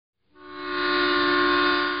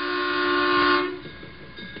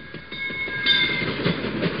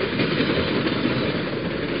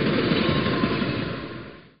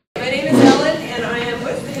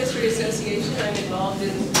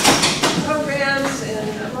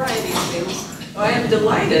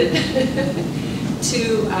delighted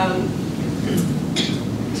to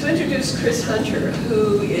introduce Chris Hunter,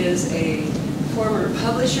 who is a former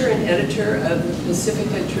publisher and editor of the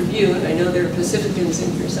Pacifica Tribune. I know there are Pacificans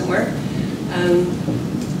in here somewhere.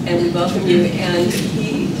 And we welcome you. And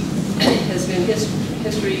he has been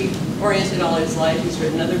history-oriented all his life. He's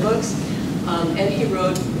written other books. And he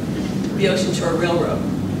wrote The Ocean Shore Railroad.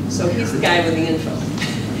 So he's the guy with the info.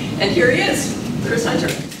 And here he is, Chris Hunter.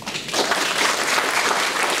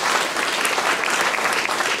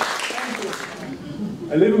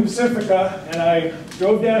 I live in Pacifica, and I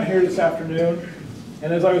drove down here this afternoon,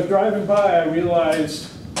 and as I was driving by, I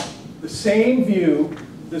realized the same view,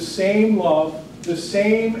 the same love, the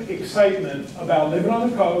same excitement about living on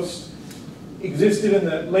the coast existed in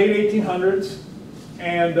the late 1800s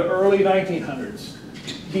and the early 1900s.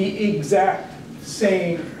 The exact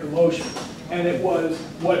same emotion. And it was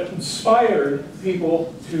what inspired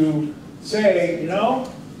people to say, you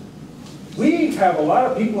know, we have a lot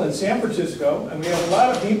of people in San Francisco, and we have a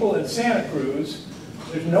lot of people in Santa Cruz.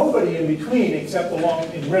 There's nobody in between except along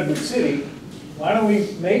in Redwood City. Why don't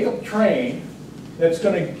we make a train that's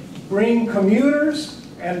going to bring commuters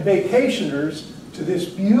and vacationers to this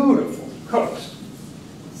beautiful coast?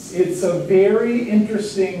 It's a very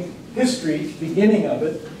interesting history, beginning of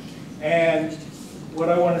it, and what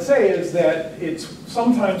I want to say is that it's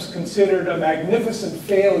sometimes considered a magnificent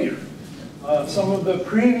failure. Some of the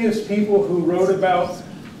previous people who wrote about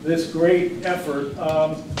this great effort,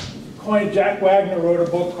 Jack Wagner wrote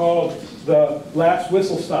a book called The Last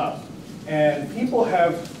Whistle Stop, and people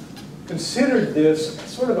have considered this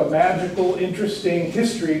sort of a magical, interesting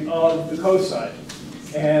history of the coastside.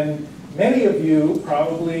 And many of you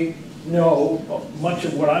probably know much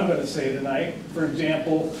of what I'm going to say tonight. For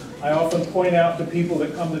example, I often point out to people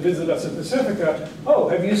that come to visit us in Pacifica, oh,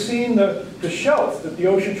 have you seen the shelf that the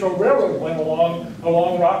Ocean Shore Railroad went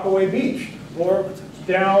along Rockaway Beach, or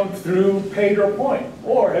down through Pedro Point?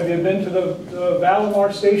 Or have you been to the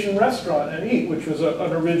Valimar Station restaurant and eat, which was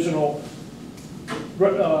an original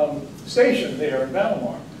station there in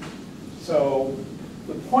Valimar? So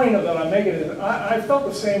the point that I'm making is I felt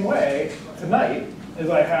the same way tonight as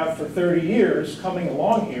I have for 30 years coming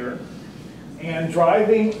along here and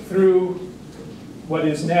driving through what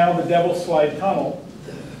is now the Devil's Slide Tunnel,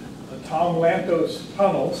 the Tom Lantos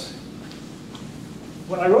tunnels.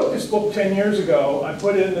 When I wrote this book 10 years ago, I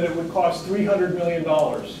put in that it would cost $300 million.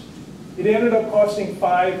 It ended up costing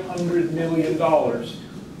 $500 million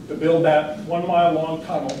to build that 1 mile long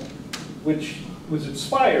tunnel, which was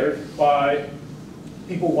inspired by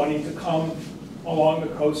people wanting to come along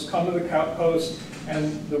the coast, come to the coast,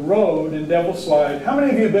 and the road in Devil's Slide. How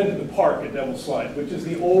many of you have been to the park at Devil's Slide, which is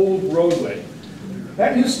the old roadway?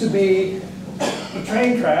 That used to be the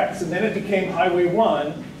train tracks, and then it became Highway 1,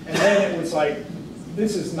 and then it was like,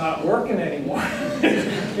 this is not working anymore.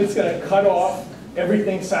 It's going to cut off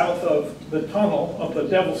everything south of the tunnel, of the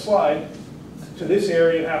Devil's Slide, to this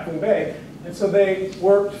area in Half Moon Bay. And so they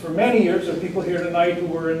worked for many years. There are people here tonight who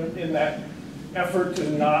were in that effort to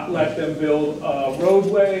not let them build a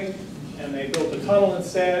roadway, and they built a tunnel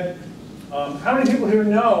instead. How many people here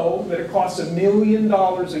know that it costs $1 million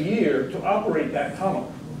a year to operate that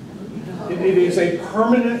tunnel? It is a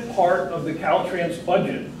permanent part of the Caltrans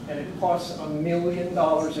budget, and it costs $1 million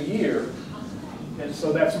a year. And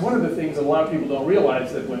so that's one of the things that a lot of people don't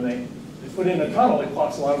realize, that when they put in a tunnel, it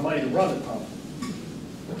costs a lot of money to run a tunnel.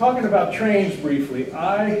 We're talking about trains briefly.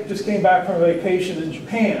 I just came back from a vacation in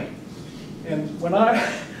Japan. And when I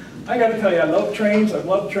got to tell you, I love trains. I've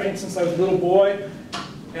loved trains since I was a little boy.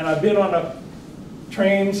 And I've been on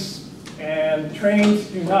trains, and trains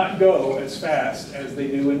do not go as fast as they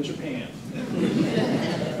do in Japan.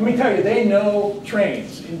 Let me tell you, they know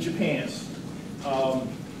trains in Japan.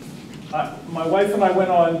 My wife and I went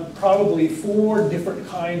on probably 4 different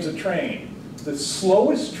kinds of train. The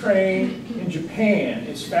slowest train in Japan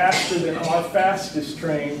is faster than our fastest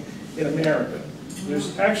train in America.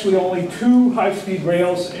 There's actually only 2 high-speed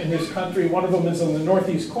rails in this country. One of them is on the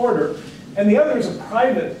Northeast Corridor, and the other is a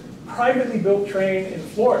privately built train in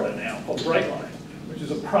Florida now called Brightline, which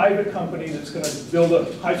is a private company that's going to build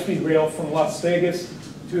a high-speed rail from Las Vegas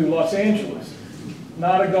to Los Angeles.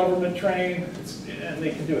 Not a government train, and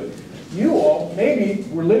they can do it. You all maybe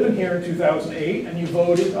were living here in 2008, and you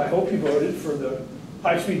voted, I hope you voted, for the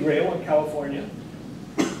high-speed rail in California.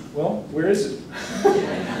 Well, where is it?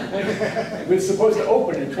 It was supposed to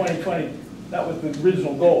open in 2020. That was the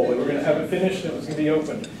original goal. We were going to have it finished and it was going to be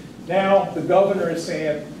open. Now the governor is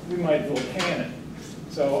saying we might as well can it.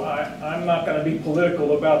 So I'm not going to be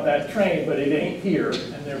political about that train, but it ain't here.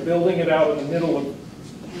 And they're building it out in the middle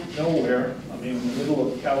of nowhere. mean, in the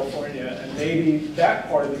middle of California, and maybe that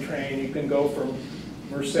part of the train, you can go from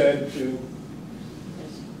Merced to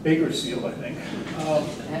Bakersfield, I think.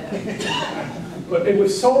 But it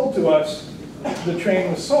was sold to us, the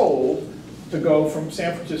train was sold to go from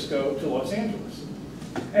San Francisco to Los Angeles.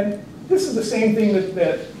 And this is the same thing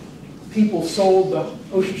that people sold the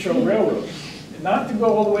Ocean Shore Railroad. Not to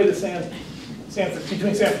go all the way to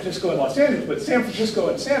between San Francisco and Los Angeles, but San Francisco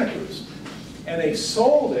and Santa Cruz. And they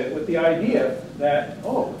sold it with the idea that,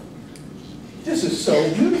 oh, this is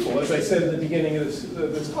so beautiful, as I said in the beginning of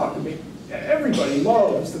this talk. I mean, everybody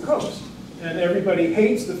loves the coast. And everybody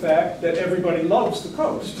hates the fact that everybody loves the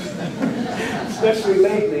coast. Especially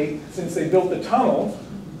lately, since they built the tunnel,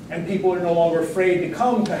 and people are no longer afraid to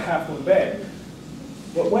come to Half Moon Bay.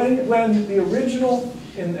 But when the original,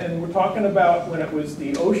 and we're talking about when it was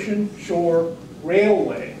the Ocean Shore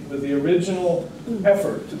Railway, was the original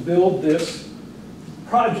effort to build this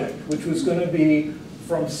project, which was going to be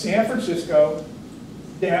from San Francisco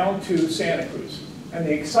down to Santa Cruz. And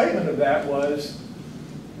the excitement of that was,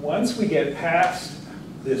 once we get past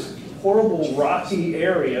this horrible rocky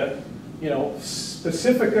area, you know,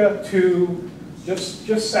 Pacifica to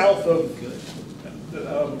just south of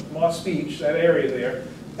Moss Beach, that area there,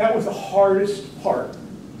 that was the hardest part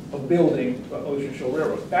of building the Ocean Shore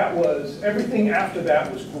Railroad. That was, everything after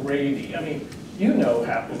that was gravy. I mean, you know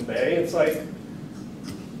Half Moon Bay. It's like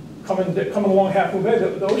coming along Half Moon Bay.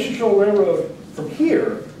 The Ocean Shore Railroad from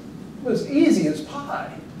here was easy as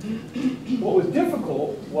pie. What was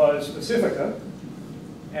difficult was Pacifica,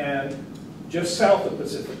 and just south of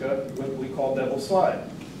Pacifica, what we call Devil's Slide.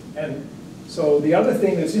 And so the other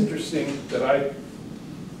thing that's interesting that I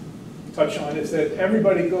touch on is that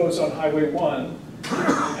everybody goes on Highway 1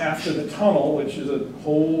 after the tunnel, which is a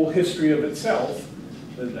whole history of itself,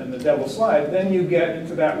 and the Devil's Slide. Then you get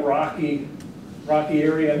into that rocky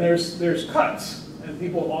area, and there's cuts, and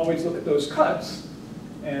people always look at those cuts,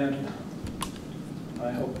 and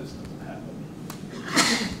I hope this doesn't happen.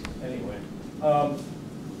 Anyway,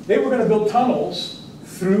 they were going to build tunnels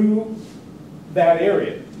through that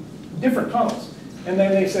area, different tunnels. And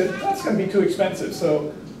then they said, that's going to be too expensive,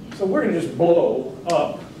 so we're going to just blow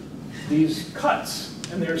up these cuts.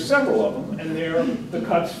 And there are several of them, and they're the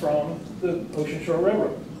cuts from the Ocean Shore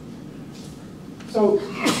Railroad. So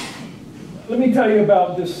let me tell you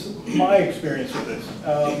about my experience with this.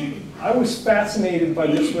 I was fascinated by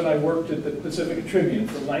this when I worked at the Pacific Tribune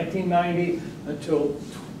from 1990 until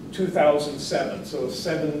 2007. So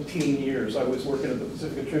 17 years I was working at the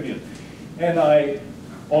Pacific Tribune. And I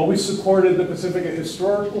always supported the Pacific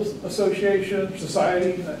Historical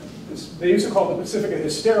Society. They used to call it the Pacific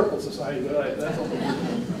Hysterical Society, but that's all.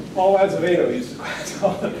 Paul Azevedo used to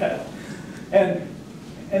call it that. And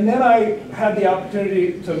then I had the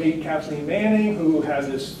opportunity to meet Kathleen Manning, who has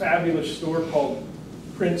this fabulous store called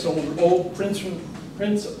Prince Old and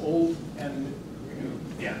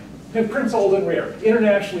Rare,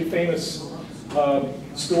 internationally famous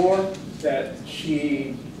store that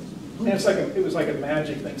she. And it was like a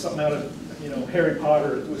magic thing, something out of Harry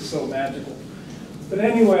Potter. It was so magical. But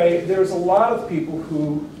anyway, there was a lot of people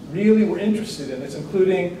who really were interested in this,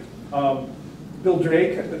 including Bill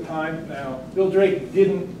Drake at the time. Now, Bill Drake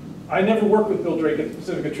I never worked with Bill Drake at the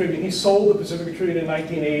Pacific Tribune. He sold the Pacific Tribune in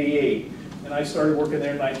 1988, and I started working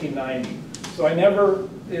there in 1990. So I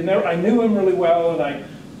knew him really well, and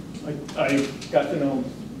I got to know him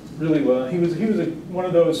really well. He was one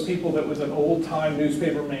of those people that was an old-time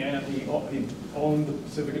newspaper man. He owned the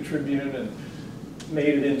Pacific Tribune and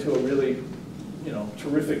made it into a really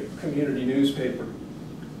terrific community newspaper.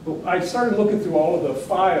 But I started looking through all of the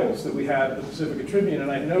files that we had at the Pacific Tribune,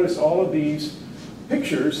 and I noticed all of these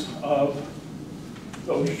pictures of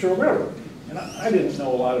the Ocean Shore Railroad. And I didn't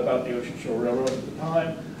know a lot about the Ocean Shore Railroad at the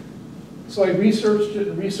time. So I researched it,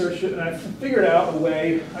 and I figured out a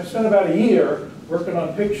way. I spent about a year working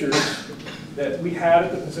on pictures that we had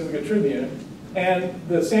at the Pacific Tribune, and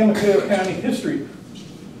the San Mateo County History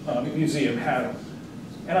Museum had them.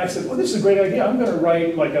 And I said, well, this is a great idea. I'm going to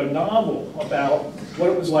write like a novel about what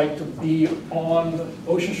it was like to be on the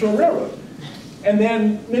Ocean Shore Railroad. And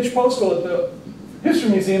then Mitch Postal at the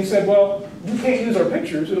History Museum said, well, you can't use our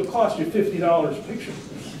pictures. It'll cost you $50 a picture.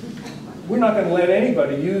 We're not going to let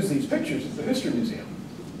anybody use these pictures at the History Museum.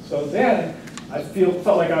 So then I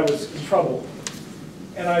felt like I was in trouble.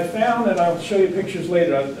 And I found, and I'll show you pictures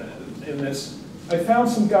later in this, I found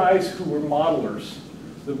some guys who were modelers,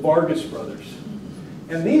 the Vargas brothers.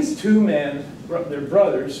 And these two men, they're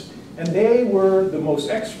brothers, and they were the most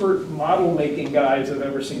expert model making guys I've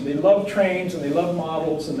ever seen. They love trains and they love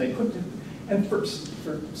models, and for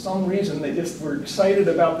some reason they just were excited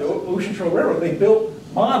about the Ocean Shore Railroad. They built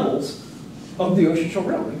models of the Ocean Shore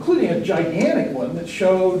Railroad, including a gigantic one that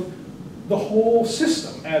showed the whole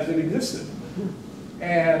system as it existed.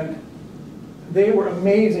 And they were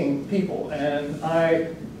amazing people, and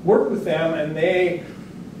I worked with them, and they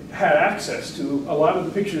had access to a lot of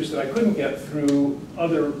the pictures that I couldn't get through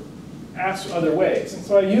other ways. And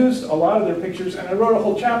so I used a lot of their pictures, and I wrote a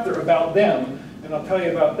whole chapter about them, and I'll tell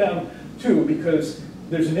you about them too, because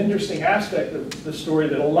there's an interesting aspect of the story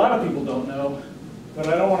that a lot of people don't know, but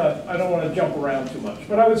I don't want to jump around too much.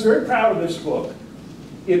 But I was very proud of this book.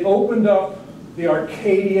 It opened up the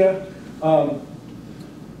Arcadia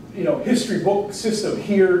history book system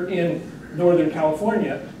here in Northern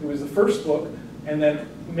California. It was the first book, and then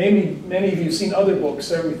maybe many of you have seen other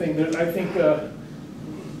books, everything. That I think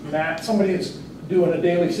Matt, somebody is doing a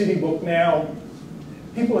Daly City book now.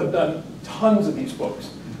 People have done tons of these books.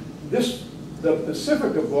 The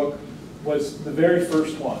Pacifica book was the very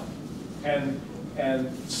first one,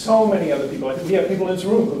 and so many other people. I think we have people in this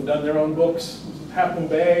room who've done their own books, Half Moon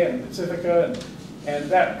Bay and Pacifica, and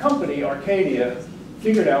that company, Arcadia,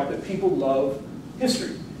 figured out that people love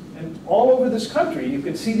history. And all over this country, you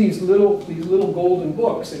can see these little golden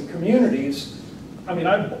books in communities. I mean,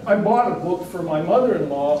 I bought a book for my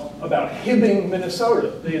mother-in-law about Hibbing, Minnesota.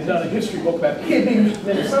 They had done a history book about Hibbing,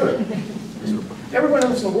 Minnesota. Everyone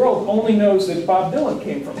else in the world only knows that Bob Dylan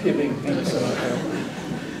came from Hibbing, Minnesota.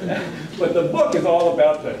 But the book is all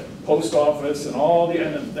about the post office and all the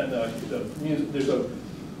music. There's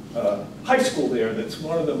a high school there that's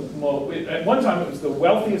one of the most, at one time it was the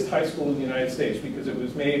wealthiest high school in the United States because it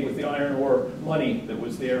was made with the iron ore money that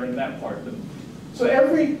was there in that part. So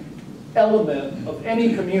every element of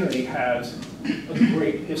any community has a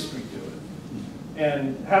great history to it.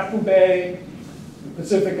 And Half Moon Bay,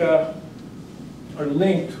 Pacifica are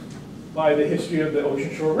linked by the history of the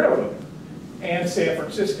Ocean Shore Railroad and San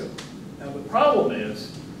Francisco. Now the problem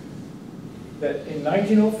is that in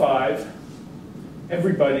 1905,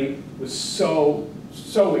 everybody was so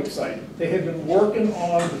excited. They had been working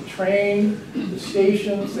on the train, the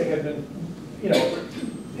stations, they had been,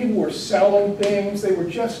 people were selling things, they were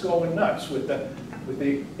just going nuts with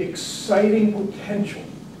the exciting potential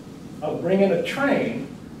of bringing a train.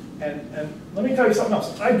 And let me tell you something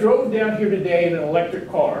else. I drove down here today in an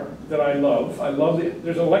electric car that I love. I love it.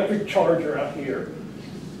 There's an electric charger out here.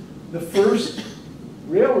 The first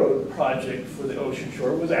railroad project for the Ocean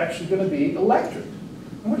Shore was actually going to be electric.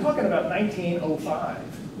 And we're talking about 1905.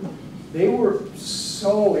 They were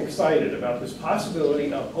so excited about this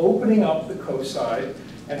possibility of opening up the coast side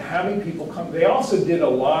and having people come. They also did a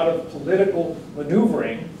lot of political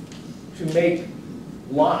maneuvering to make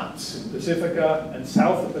lots in Pacifica and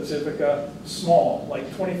south of Pacifica small,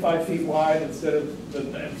 like 25 feet wide instead of,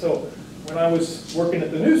 and so when I was working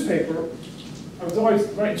at the newspaper, I was always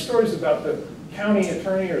writing stories about the county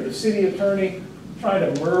attorney or the city attorney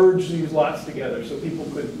trying to merge these lots together so people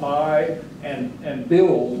could buy and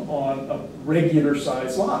build on a regular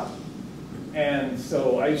sized lot. And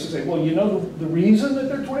so I used to say, well, the reason that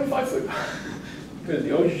they're 25 foot, because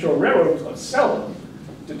the Ocean Shore Railroad was going to sell them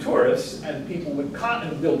to tourists, and people would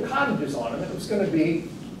build cottages on them, and it was going to be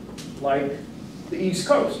like the East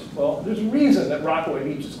Coast. Well, there's a reason that Rockaway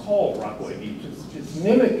Beach is called Rockaway Beach. It's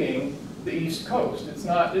mimicking the East Coast. It's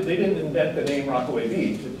not, they didn't invent the name Rockaway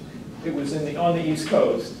Beach. It was on the East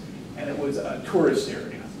Coast, and it was a tourist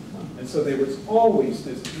area. And so there was always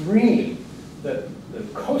this dream that the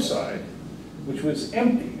coastside, which was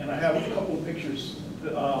empty, and I have a couple of pictures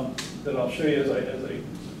that I'll show you as I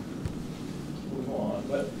move on.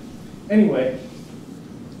 But anyway,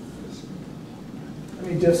 let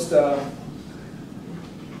me just,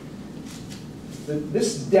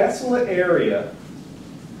 this desolate area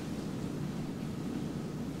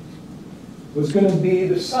was going to be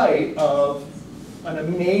the site of an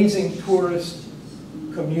amazing tourist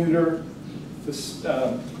commuter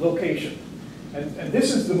location. And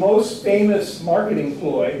this is the most famous marketing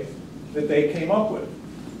ploy that they came up with.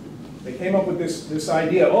 They came up with this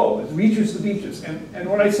idea, oh, it reaches the beaches. And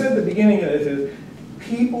what I said at the beginning of this is,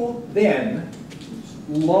 people then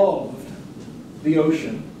loved the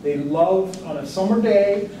ocean. They loved, on a summer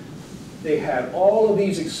day, they had all of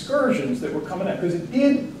these excursions that were coming out, because it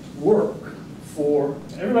did work for,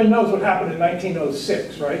 everybody knows what happened in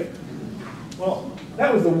 1906, right? Well,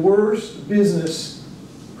 that was the worst business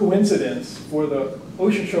coincidence for the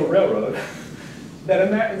Ocean Shore Railroad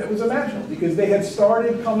that was imaginable, because they had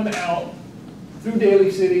started coming out through Daly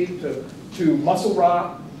City to Muscle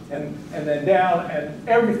Rock and then down, and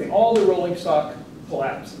everything, all the rolling stock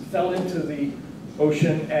collapsed and fell into the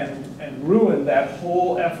ocean and ruined that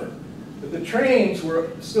whole effort. But the trains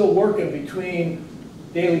were still working between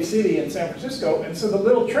Daly City and San Francisco, and so the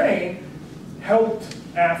little train helped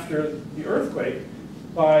after the earthquake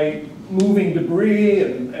by moving debris,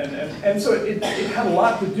 and so it had a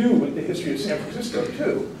lot to do with the history of San Francisco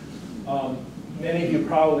too. Many of you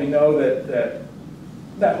probably know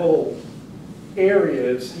that whole area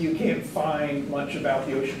is, you can't find much about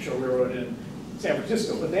the Ocean Shore Railroad in San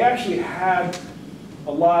Francisco, but they actually had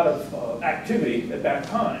a lot of activity at that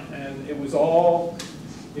time, and it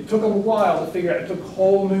took them a while to figure out. It took a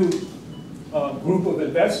whole new group of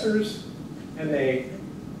investors, and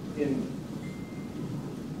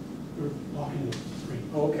You're blocking the screen.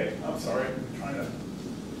 Oh, okay, I'm sorry, I'm trying to,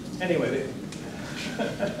 anyway,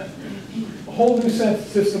 a whole new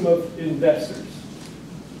system of investors.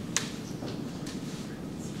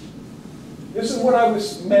 This is what I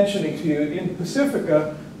was mentioning to you. In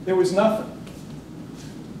Pacifica, there was nothing.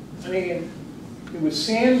 I mean, it was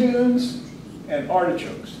sand dunes and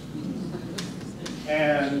artichokes.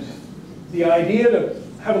 And the idea to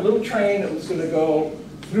have a little train that was going to go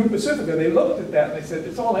through Pacifica, they looked at that and they said,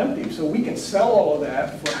 it's all empty, so we can sell all of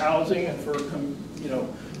that for housing and for, you know,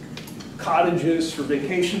 cottages for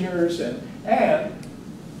vacationers, and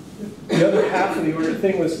the other half of the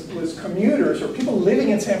thing was commuters or people living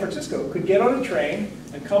in San Francisco could get on a train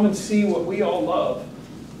and come and see what we all love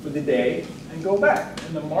for the day and go back.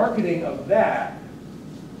 And the marketing of that,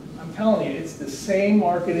 I'm telling you, it's the same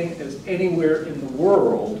marketing as anywhere in the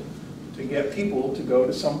world to get people to go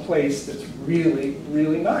to some place that's really,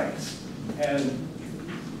 really nice. And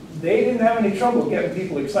they didn't have any trouble getting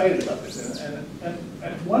people excited about this. And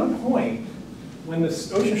at one point, when the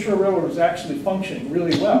Ocean Shore Railroad was actually functioning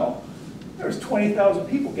really well, there was 20,000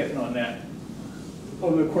 people getting on that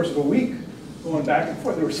over the course of a week, going back and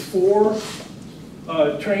forth. There was 4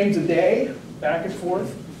 trains a day, back and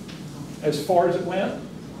forth, as far as it went.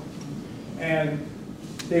 And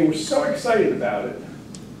they were so excited about it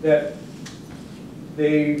that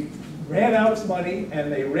they ran out of money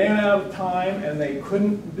and they ran out of time and they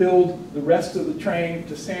couldn't build the rest of the train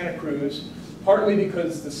to Santa Cruz, partly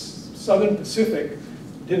because the Southern Pacific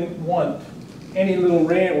didn't want any little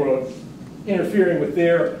railroad interfering with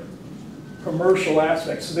their commercial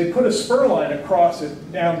aspects. So they put a spur line across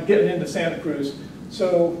it down getting into Santa Cruz.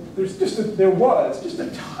 So there was just a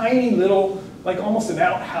tiny little, like almost an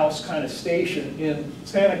outhouse kind of station in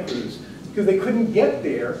Santa Cruz, because they couldn't get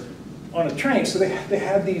there on a train. So they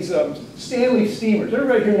had these Stanley steamers.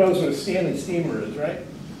 Everybody here knows what a Stanley steamer is, right?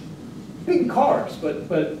 Big cars,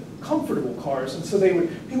 but comfortable cars. And so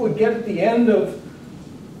people would get at the end of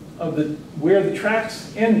where the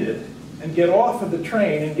tracks ended and get off of the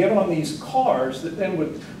train and get on these cars that then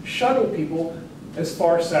would shuttle people as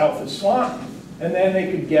far south as Swanton. And then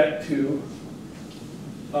they could get to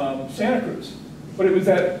Santa Cruz. But it was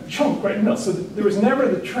that chunk right in the middle. So there was never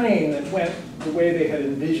the train that went the way they had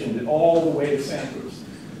envisioned it, all the way to Santa Cruz.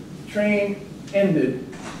 The train ended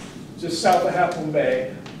just south of Half Moon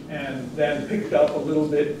Bay and then picked up a little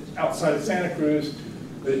bit outside of Santa Cruz,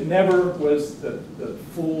 but it never was the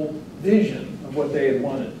full vision of what they had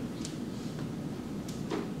wanted.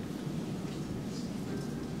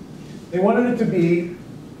 They wanted it to be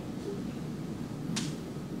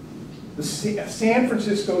the San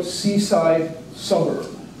Francisco seaside suburb.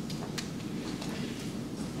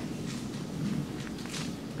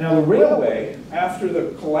 Now the railway, after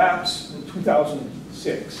the collapse in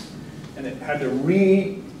 2006, and it had to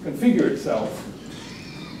reconfigure itself,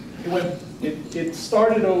 it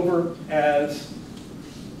started over as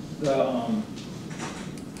the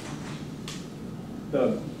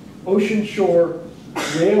Ocean Shore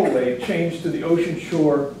Railway changed to the Ocean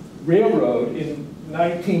Shore Railroad in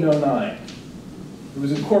 1909. It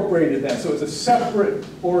was incorporated then, so it was a separate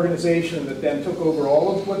organization that then took over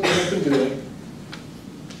all of what they had been doing.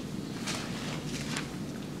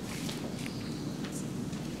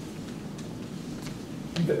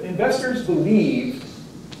 The investors believed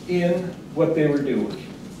in what they were doing.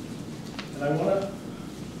 And I want to,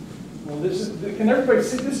 well, can everybody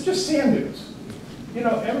see, this is just sand dunes. You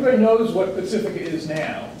know, everybody knows what Pacifica is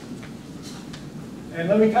now. And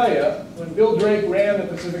let me tell you, when Bill Drake ran the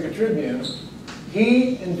Pacifica Tribune,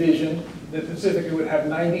 he envisioned that Pacifica would have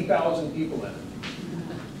 90,000 people in it.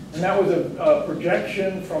 And that was a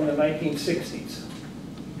projection from the 1960s.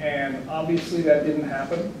 And obviously that didn't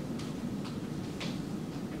happen.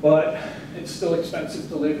 But it's still expensive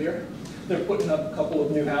to live here. They're putting up a couple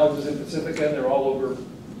of new houses in Pacifica, and they're all over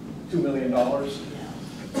 $2 million.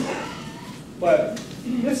 But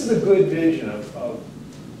this is a good vision of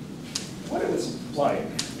what it was like.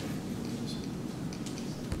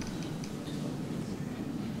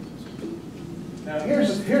 Now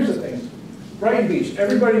here's the thing. Brighton Beach,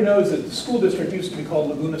 everybody knows that the school district used to be called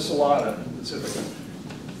Laguna Salada in Pacifica.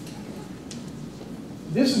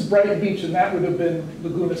 this is Brighton Beach, and that would have been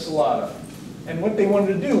Laguna Salada. And what they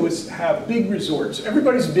wanted to do was have big resorts.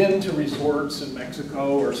 Everybody's been to resorts in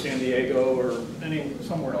Mexico or San Diego or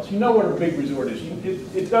somewhere else. You know what a big resort is.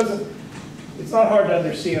 It's not hard to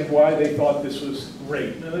understand why they thought this was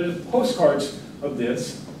great. Now, there's postcards of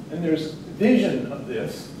this, and there's vision of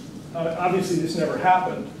this. Obviously, this never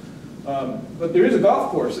happened. But there is a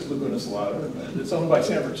golf course at Laguna Salada that's owned by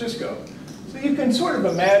San Francisco. So you can sort of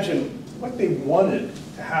imagine what they wanted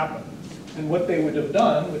to happen and what they would have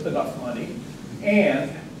done with enough money.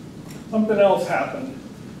 And something else happened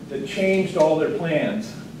that changed all their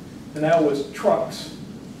plans, and that was trucks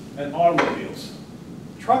and automobiles.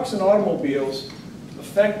 Trucks and automobiles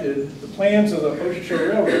affected the plans of the Ocean Shore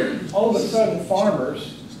Railroad. All of a sudden,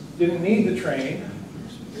 farmers didn't need the train,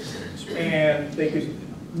 and they could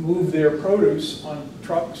move their produce on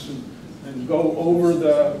trucks and go over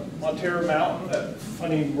the Mateo Mountain, that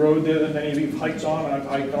funny road there that many of you hiked on, and I've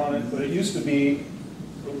hiked on it, but it used to be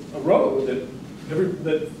a road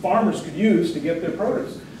that farmers could use to get their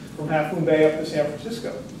produce from Half Moon Bay up to San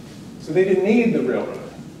Francisco. So they didn't need the railroad.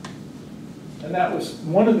 And that was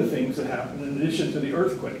one of the things that happened in addition to the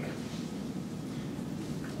earthquake.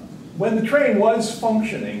 When the train was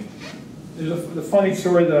functioning, the funny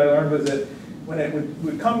story that I learned was that when it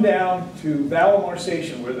would come down to Valimar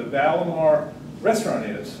Station, where the Valimar restaurant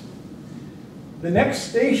is, the next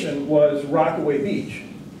station was Rockaway Beach.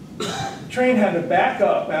 The train had to back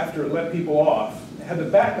up after it let people off. It had to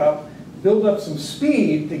back up, build up some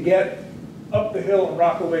speed to get up the hill in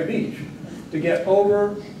Rockaway Beach, to get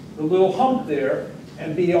over the little hump there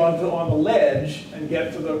and be on the ledge and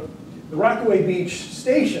get to the Rockaway Beach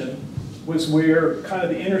station was where kind of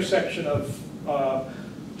the intersection of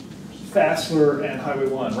Fassler and Highway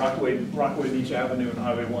 1, Rockaway Beach Avenue and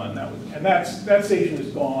Highway 1. That station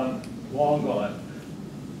is gone, long gone.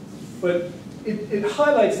 But it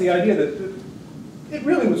highlights the idea that it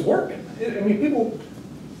really was working. I mean, people,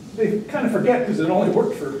 they kind of forget because it only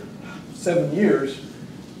worked for 7 years,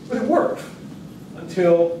 but it worked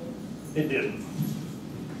until it didn't.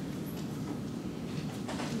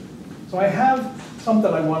 So I have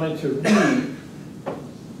something I wanted to read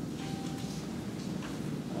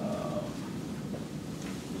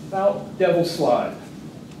about Devil's Slide.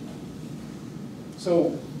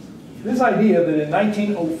 So this idea that in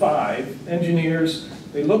 1905, engineers,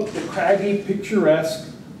 they looked at the craggy,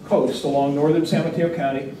 picturesque coast along northern San Mateo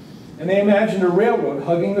County, and they imagined a railroad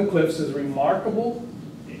hugging the cliffs as remarkable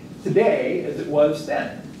today as it was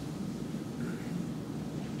then.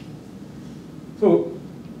 So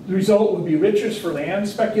the result would be riches for land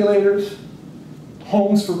speculators,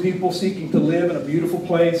 homes for people seeking to live in a beautiful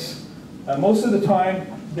place. Most of the time,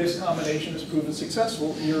 this combination has proven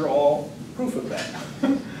successful. You're all proof of that.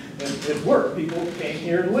 It worked. People came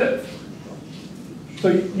here to live. So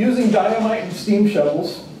using dynamite and steam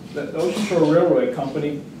shovels, the Ocean Shore Railroad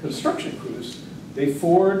Company construction crews, they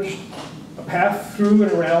forged a path through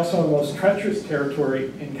and around some of the most treacherous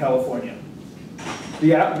territory in California.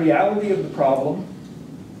 The reality of the problem,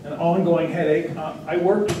 an ongoing headache. I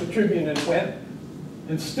worked at the Tribune and went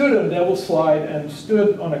and stood on Devil's Slide and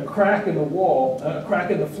stood on a crack in the wall, a crack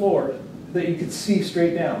in the floor that you could see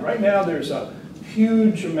straight down. Right now there's a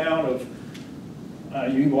huge amount of,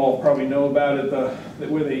 you all probably know about it,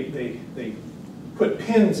 where they put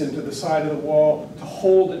pins into the side of the wall to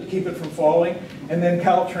hold it, to keep it from falling. And then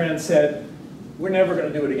Caltrans said, we're never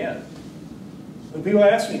going to do it again. When people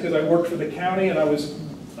ask me, because I worked for the county and I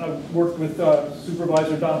worked with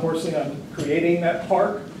Supervisor Don Horsley on creating that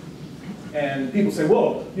park, and people say,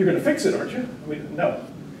 well, you're going to fix it, aren't you? I mean, no.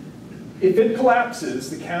 If it collapses,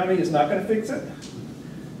 the county is not going to fix it.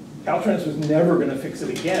 Caltrans was never going to fix it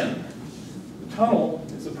again. The tunnel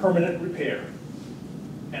is a permanent repair.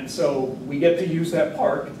 And so we get to use that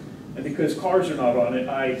park, and because cars are not on it,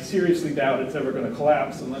 I seriously doubt it's ever going to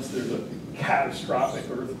collapse unless there's a catastrophic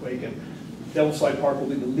earthquake, and Devil's Slide Park will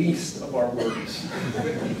be the least of our worries.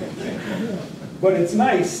 But it's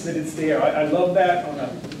nice that it's there. I love that on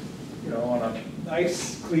a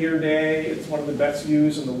nice, clear day. It's one of the best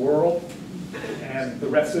views in the world. And the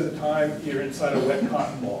rest of the time, you're inside a wet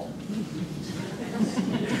cotton ball.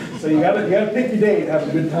 So you gotta pick your day to have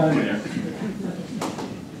a good time there.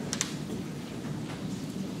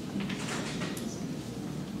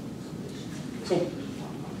 So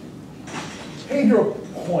Pedro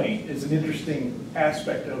Point is an interesting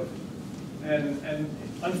aspect of, and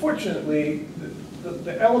unfortunately,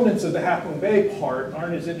 the elements of the Half Moon Bay part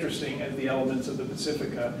aren't as interesting as the elements of the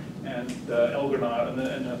Pacifica and the El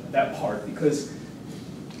Granada and that part, because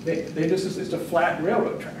it's a flat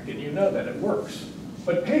railroad track, and you know that it works.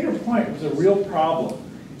 But Pedro Point was a real problem,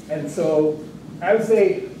 and so as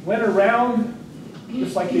they went around,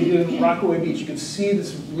 just like they did in Rockaway Beach, you could see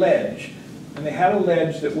this ledge. And they had a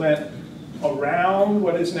ledge that went around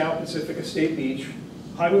what is now Pacifica State Beach.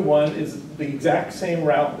 Highway 1 is the exact same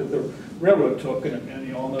route that the railroad took, and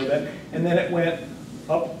you all know that. And then it went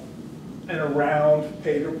up and around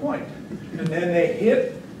Pedro Point. And then they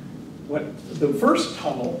hit the first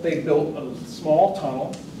tunnel. They built a small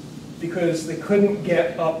tunnel because they couldn't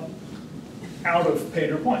get up out of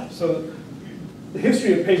Pedro Point. So the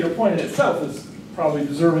history of Pedro Point in itself is probably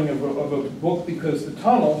deserving of a book, because the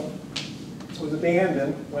tunnel was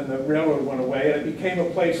abandoned when the railroad went away, and it became a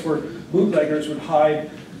place where bootleggers would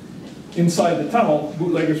hide inside the tunnel.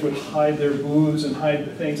 Bootleggers would hide their booze and hide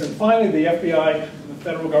the things. And finally, the FBI and the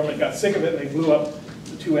federal government got sick of it, and they blew up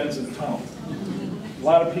the two ends of the tunnel. A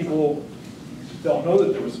lot of people don't know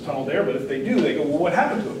that there was a tunnel there, but if they do, they go, well, what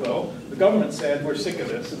happened to it? Well, the government said, we're sick of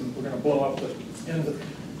this, and we're going to blow up the ends of it.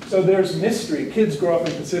 So there's mystery. Kids grow up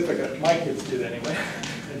in Pacifica. My kids did anyway.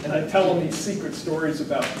 And I tell them these secret stories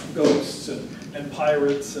about ghosts and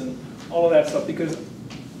pirates and all of that stuff, because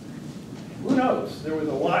who knows? There was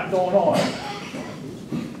a lot going on.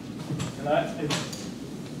 And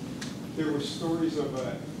there were stories of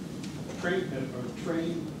a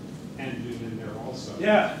train engine in there also.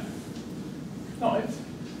 Yeah. No, it's.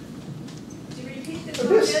 Could you repeat the So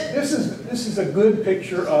comment? this is a good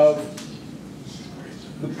picture of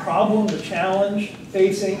the problem, the challenge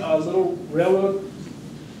facing a little railroad.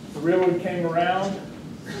 The railroad came around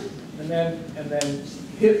and then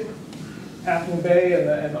hit Half Moon Bay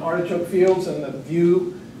and the artichoke fields, and the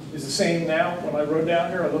view is the same now. When I rode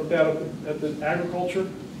down here, I looked out at the agriculture.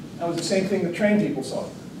 That was the same thing the train people saw.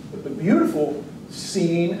 But the beautiful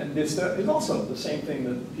scene and vista is also the same thing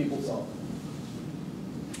that people saw.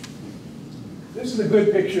 This is a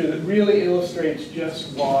good picture that really illustrates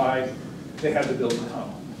just why they had to build a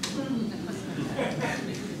tunnel.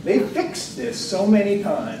 They fixed this so many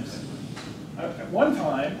times. At one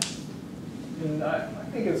time, I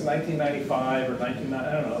think it was 1995 or 1990,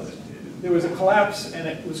 I don't know, there was a collapse and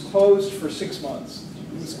it was closed for 6 months.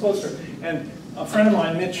 It was closed for, and a friend of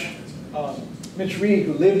mine, Mitch Reed,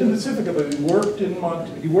 who lived in Pacifica, but he worked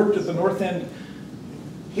at the north end,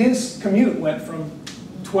 his commute went from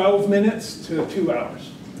 12 minutes to 2 hours.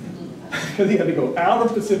 Because he had to go out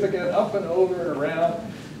of Pacifica, up and over and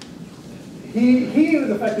around. He was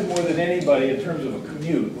affected more than anybody in terms of a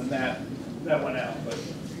commute when that went out. But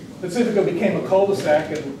Pacifica became a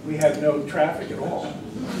cul-de-sac and we had no traffic at all.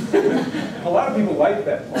 A lot of people liked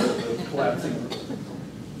that part of the collapsing.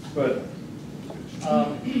 But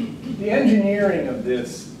the engineering of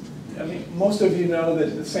this, I mean, most of you know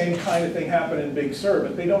that the same kind of thing happened in Big Sur,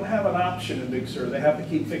 but they don't have an option in Big Sur. They have to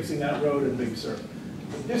keep fixing that road in Big Sur.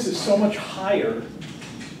 But this is so much higher.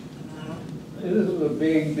 This is a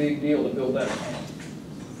big, big deal to build that tunnel.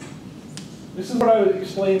 This is what I was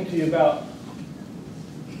explaining to you about.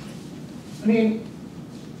 I mean,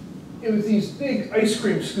 it was these big ice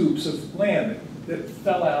cream scoops of land that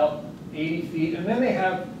fell out 80 feet, and then they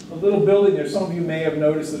have a little building there. Some of you may have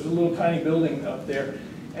noticed there's a little tiny building up there,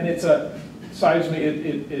 and it's a seismic.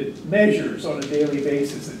 It measures on a daily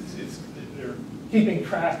basis. They're keeping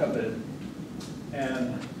track of it,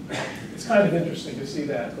 and it's kind of interesting to see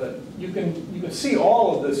that. But you can see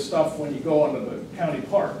all of this stuff when you go onto the county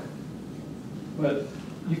park, but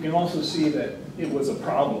you can also see that it was a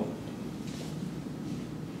problem.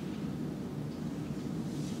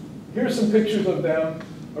 Here's some pictures of them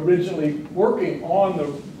originally working on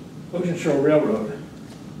the Ocean Shore Railroad.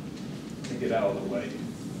 Let me get out of the way.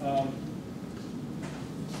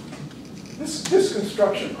 This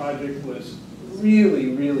construction project was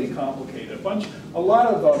really, really complicated. A lot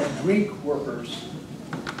of Greek workers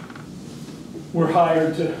were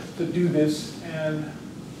hired to do this, and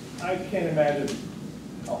I can't imagine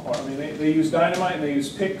how hard. I mean, they use dynamite, and they use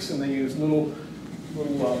picks, and they use little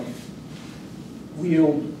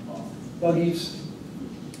wheeled buggies.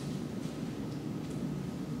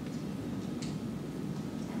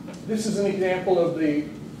 This is an example of the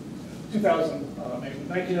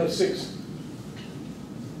 1906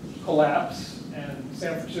 collapse, and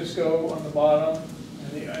San Francisco on the bottom.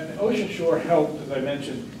 And the Ocean Shore helped, as I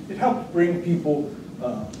mentioned, it helped bring people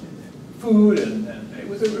food, and it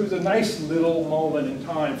was a nice little moment in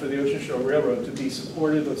time for the Ocean Shore Railroad to be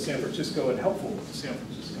supportive of San Francisco and helpful to San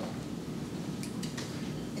Francisco.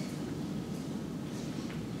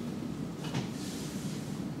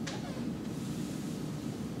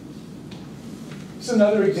 This is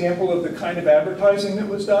another example of the kind of advertising that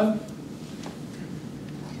was done.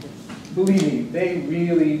 Believe me, they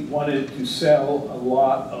really wanted to sell a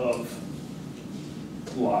lot of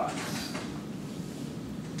lots.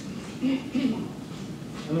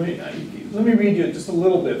 And let me read you just a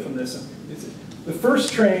little bit from this. The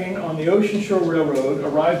first train on the Ocean Shore Railroad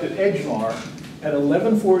arrived at Edgemar at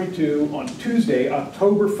 11:42 on Tuesday,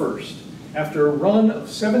 October 1st, after a run of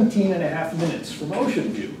 17.5 minutes from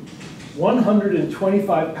Ocean View.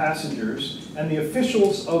 125 passengers and the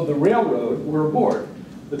officials of the railroad were aboard.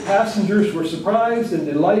 The passengers were surprised and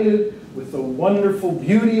delighted with the wonderful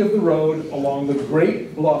beauty of the road along the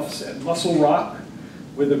great bluffs at Muscle Rock,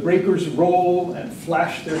 where the breakers roll and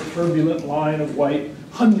flash their turbulent line of white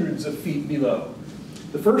hundreds of feet below.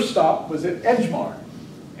 The first stop was at Edgemar.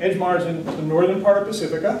 Edgemar is in the northern part of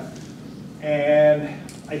Pacifica, and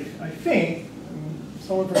I think,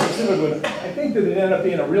 someone from Pacifica would, I think that it ended up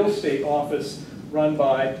being a real estate office run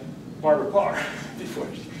by Barbara Carr before.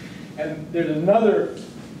 And there's another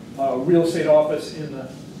real estate office in the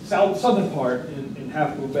southern part in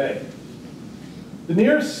Half Moon Bay. The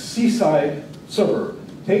nearest seaside suburb.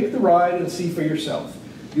 Take the ride and see for yourself.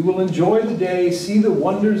 You will enjoy the day, see the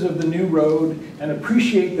wonders of the new road, and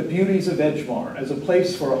appreciate the beauties of Edgemar as a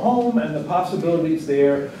place for a home and the possibilities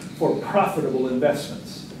there for profitable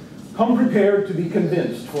investments. Come prepared to be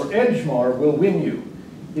convinced, for Edgemar will win you.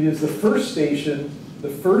 It is the first station, the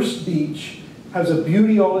first beach, has a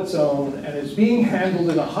beauty all its own, and is being handled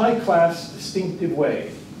in a high-class, distinctive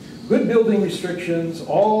way. Good building restrictions,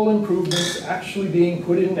 all improvements actually being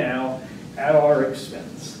put in now at our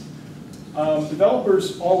expense.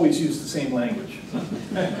 Developers always use the same language.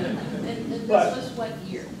 And this was what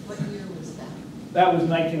year? What year was that? That was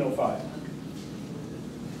 1905.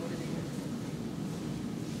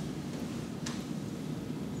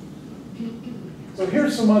 So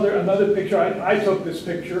here's another picture. I took this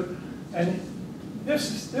picture, and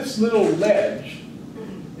this little ledge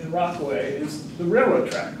in Rockaway is the railroad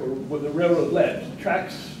track, or the railroad ledge. The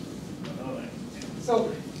tracks.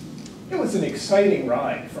 So it was an exciting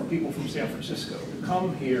ride from people from San Francisco to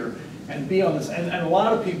come here and be on this. And a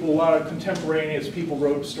lot of people, a lot of contemporaneous people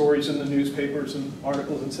wrote stories in the newspapers and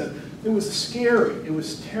articles and said, it was scary, it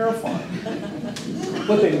was terrifying.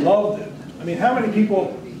 But they loved it. I mean, how many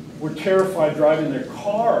people were terrified driving their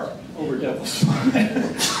car over Devil's Slide?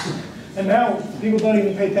 And now people don't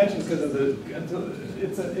even pay attention because of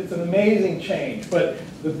it's an amazing change. But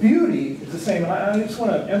the beauty is the same. And I just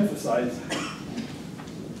want to emphasize,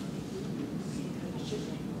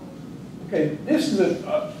 okay, this is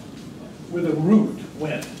where the route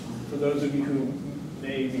went, for those of you who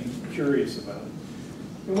may be curious about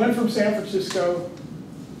it. It went from San Francisco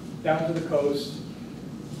down to the coast,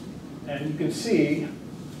 and you can see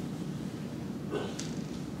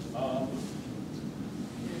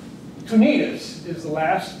Tunitas is the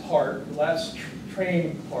last part, the last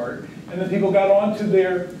train part, and then people got onto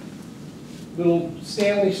their little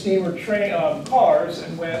Stanley steamer train cars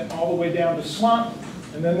and went all the way down to Swanton.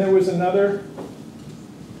 And then there was another,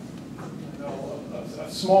 a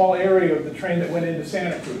small area of the train that went into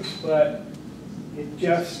Santa Cruz, but it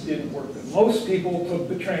just didn't work. And most people took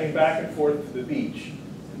the train back and forth to the beach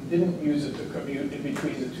and didn't use it to commute in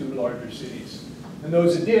between the two larger cities. And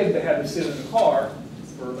those that did, they had to sit in the car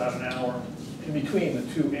for about an hour in between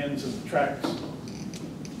the two ends of the tracks.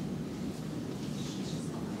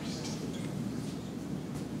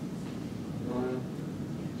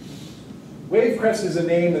 Wavecrest is a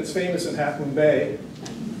name that's famous in Half Moon Bay.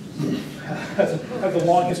 has a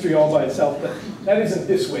long history all by itself, but that isn't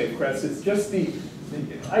this Wavecrest. It's just the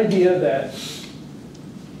idea that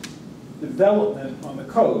development on the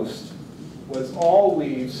coast was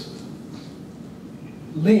always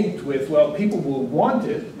linked with, well, people will want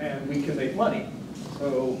it and we can make money.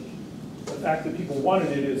 So the fact that people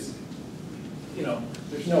wanted it is, you know,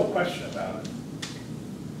 there's no question about it.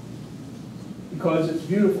 Because it's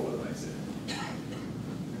beautiful, as I said.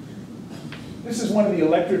 This is one of the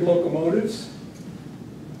electric locomotives.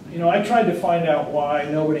 You know, I tried to find out why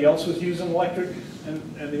nobody else was using electric,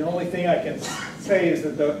 and the only thing I can say is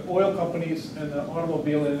that the oil companies and the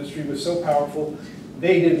automobile industry was so powerful,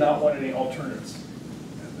 they did not want any alternatives.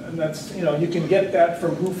 And that's, you know, you can get that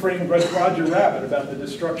from Who Framed Roger Rabbit about the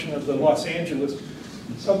destruction of the Los Angeles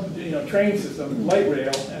train system, light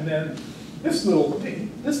rail, and then this little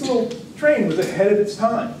train was ahead of its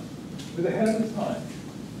time. It was ahead of its time.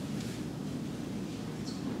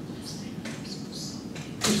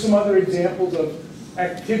 Here's some other examples of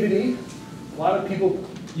activity. A lot of people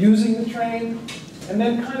using the train, and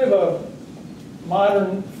then kind of a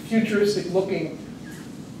modern, futuristic-looking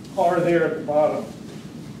car there at the bottom.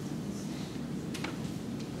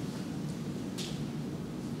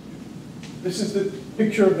 This is the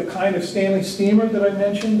picture of the kind of Stanley steamer that I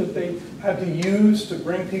mentioned that they had to use to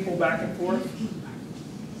bring people back and forth.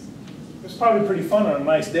 It's probably pretty fun on a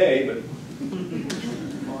nice day, but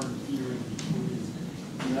Far and few in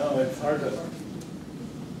between. no, it's hard to.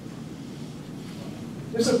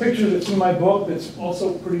 This is a picture that's in my book that's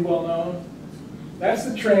also pretty well known. That's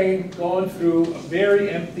the train going through a very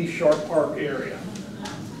empty Sharp Park area.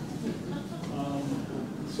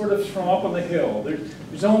 Sort of from up on the hill.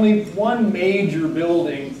 There's only one major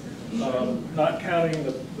building, not counting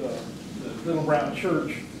the little brown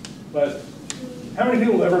church, but how many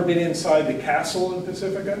people have ever been inside the castle in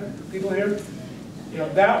Pacifica? People here? You know,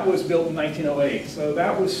 that was built in 1908, so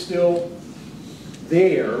that was still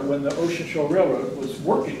there when the Ocean Shore Railroad was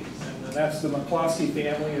working, and that's the McCloskey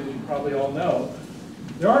family, as you probably all know.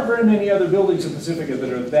 There aren't very many other buildings in Pacifica that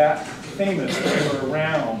are that famous or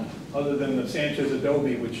around, other than the Sanchez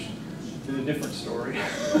Adobe, which is a different story.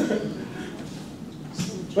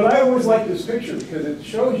 But I always like this picture because it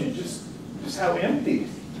shows you just how empty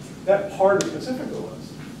that part of Pacifica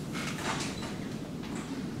was.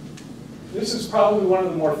 This is probably one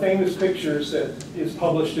of the more famous pictures that is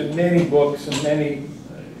published in many books and many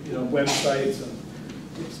websites. And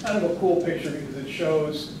it's kind of a cool picture because it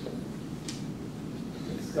shows,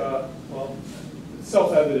 it's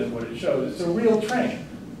self-evident what it shows. It's a real train.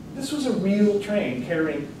 This was a real train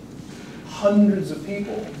carrying hundreds of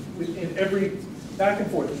people in every back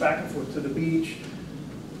and forth to the beach.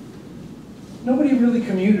 Nobody really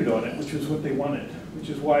commuted on it, which was what they wanted, which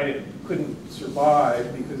is why it couldn't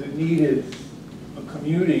survive, because it needed a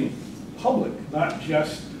commuting public, not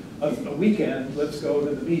just a weekend, let's go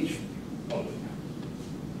to the beach public.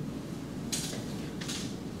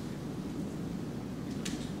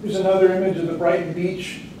 Here's another image of the Brighton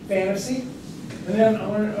Beach fantasy. And then I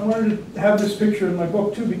wanted to have this picture in my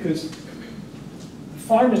book too, because the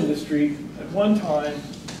farm industry at one time,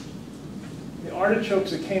 the artichokes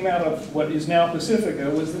that came out of what is now Pacifica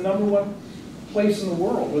was the #1 place in the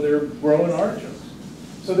world where they were growing artichokes.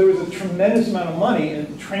 So there was a tremendous amount of money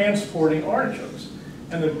in transporting artichokes.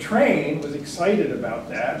 And the train was excited about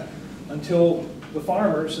that until the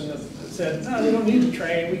farmers said, no, we don't need the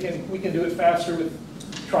train, we can do it faster with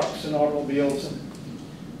trucks and automobiles. And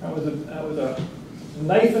that was a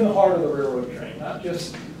knife in the heart of the railroad train, not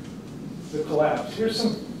just the collapse. Here's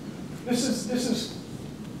some. This is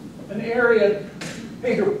an area,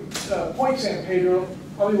 Point San Pedro,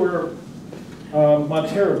 probably where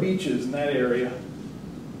Mateo Beach is in that area,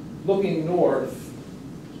 looking north.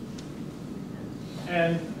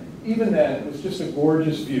 And even then, it was just a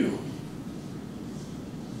gorgeous view.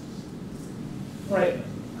 Right.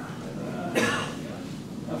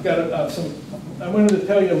 I've got I wanted to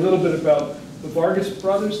tell you a little bit about the Vargas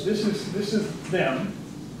brothers. This is them,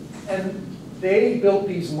 and they built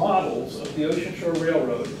these models of the Ocean Shore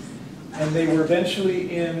Railroad, and they were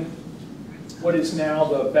eventually in what is now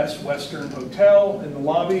the Best Western Hotel in the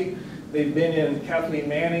lobby. They've been in Kathleen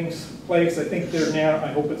Manning's place. I think they're now,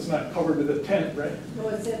 I hope it's not covered with a tent, right? No,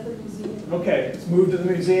 it's at the museum. Okay, it's moved to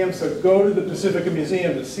the museum, so go to the Pacifica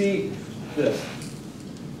Museum to see this.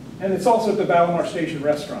 And it's also at the Ballamar Station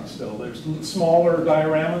restaurant still. There's smaller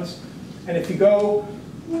dioramas. And if you go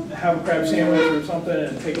have a crab sandwich or something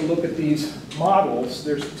and take a look at these models,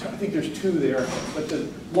 I think there's 2 there. But the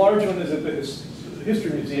large one is at the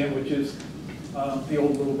History Museum, which is the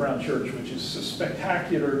old Little Brown Church, which is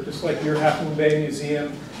spectacular, just like your Half Moon Bay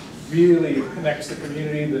Museum. Really connects the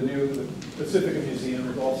community. The Pacifica Museum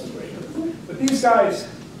is also great. But these guys,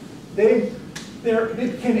 they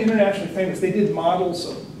became internationally famous. They did models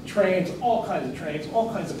of trains, all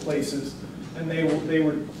kinds of places, and they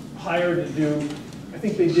were hired to do. I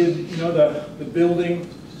think they did, the building.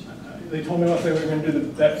 They told me once they were going to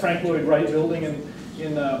do that Frank Lloyd Wright building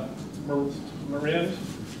in Marin.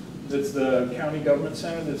 That's the county government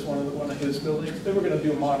center. That's one of his buildings. They were going to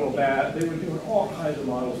do a model of that. They were doing all kinds of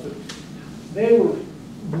models, but they were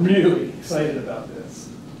really excited about this.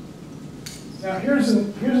 Now here's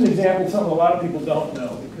an example of something a lot of people don't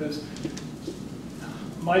know, because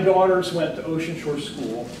my daughters went to Ocean Shore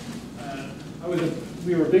School.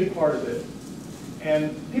 We were a big part of it.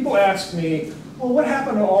 And people ask me, well, what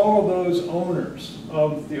happened to all of those owners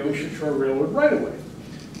of the Ocean Shore Railroad right away?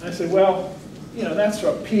 And I said, well, that's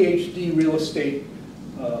a PhD real estate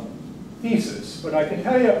thesis, but I can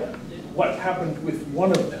tell you what happened with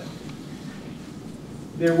one of them.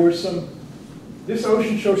 There were this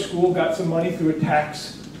Ocean Shore School got some money through a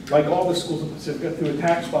tax, like all the schools in Pacifica, through a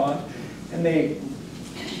tax bond, and they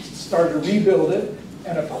started to rebuild it,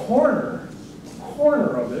 and a corner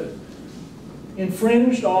of it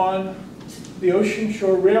infringed on the Ocean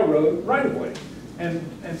Shore Railroad right-of-way. And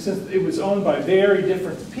since it was owned by very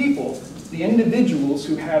different people, the individuals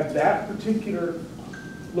who had that particular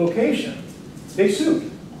location, they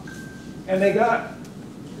sued. And they got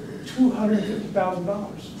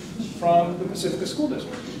 $250,000 from the Pacifica School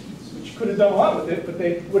District, which could have done a lot with it, but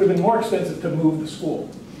they would have been more expensive to move the school.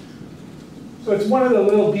 So it's one of the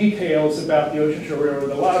little details about the Ocean Shore Railroad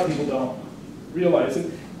that a lot of people don't realize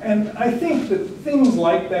it. And I think that things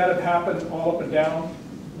like that have happened all up and down,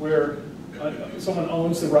 where someone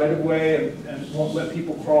owns the right-of-way and won't let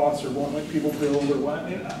people cross or won't let people build or what. I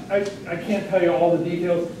mean, I can't tell you all the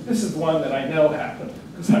details. This is one that I know happened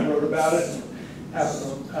because I wrote about it and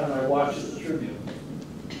happened on kind of my watch at the Tribune.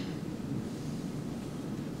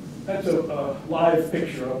 That's a live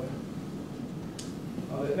picture of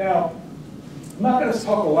it. Now, I'm not going to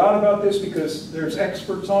talk a lot about this because there's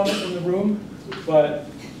experts on it in the room, but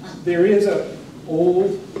there is an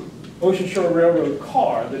old Ocean Shore Railroad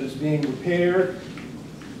car that is being repaired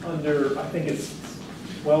under, I think it's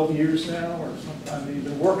 12 years now or something. They've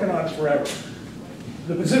been working on it forever.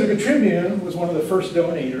 The Pacifica Tribune was one of the first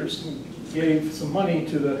donators and gave some money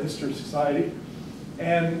to the History Society.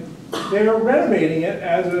 And they're renovating it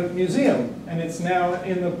as a museum. And it's now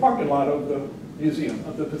in the parking lot of the museum,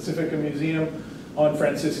 of the Pacifica Museum on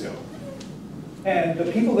Francisco. And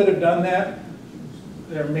the people that have done that,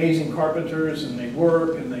 they're amazing carpenters, and they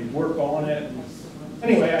work on it.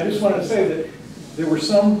 Anyway, I just wanted to say that there were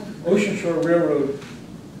some Ocean Shore Railroad,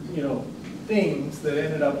 things that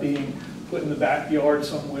ended up being put in the backyard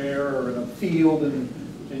somewhere or in a field in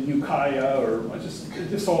Ukiah, or it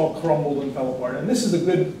just all crumbled and fell apart. And this is a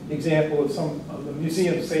good example of some of the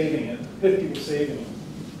museum saving it, people saving it.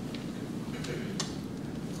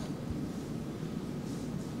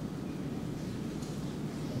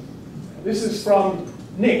 This is from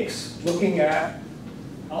Nick's, looking at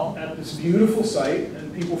this beautiful site,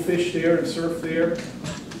 and people fish there and surf there,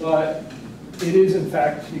 but it is, in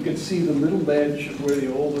fact, you can see the little ledge of where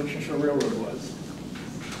the old Ocean Shore Railroad was.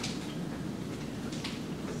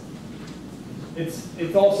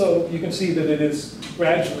 It's also, you can see that it is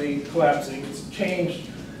gradually collapsing. It's changed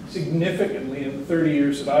significantly in the 30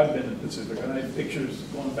 years that I've been in Pacifica, and I have pictures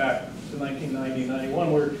going back to 1990,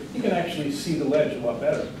 91, where you can actually see the ledge a lot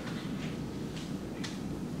better.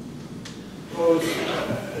 Cruz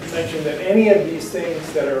mentioned that any of these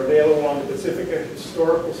things that are available on the Pacifica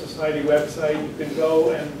Historical Society website, you can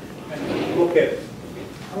go and look at,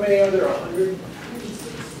 how many are there, 100?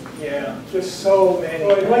 Yeah, just so many.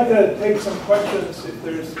 Well, I'd like to take some questions if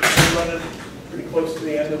we're running pretty close to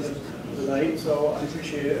the end of the night, so I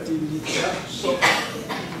appreciate it. Yeah. So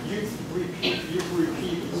you've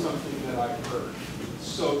repeated something that I've heard.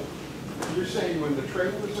 So you're saying when the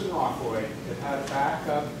train was in Rockaway, it had to back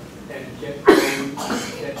up and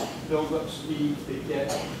build up speed to get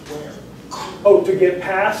where? Oh, to get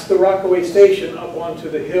past the Rockaway station up onto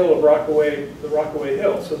the hill of the Rockaway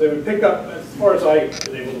Hill. So they would pick up, as far as I was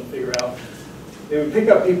able to figure out, they would pick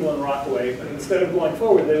up people in Rockaway, but instead of going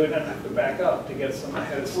forward, they would have to back up to get some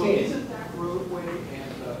ahead of steam. Well, isn't that roadway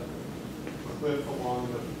and the cliff along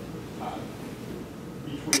the,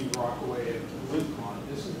 between Rockaway and Lincoln,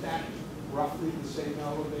 isn't that roughly the same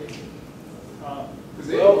elevation? Because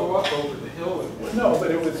they don't go up over the hill. No,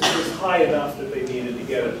 but it was high enough that they needed to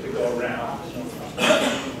get it to go around.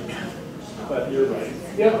 But you're right.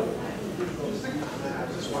 Yeah. I was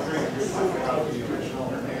just wondering if you're talking about the original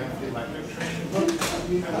and the electric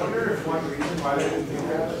train. I wonder if one reason why they didn't think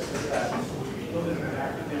that is that when you live in an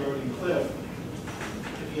active eroding cliff,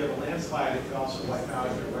 if you have a landslide, it could also wipe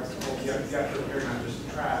out your electrical. You have to repair not just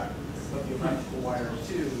the track, but the electrical wires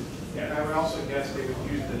too. And I would also guess they would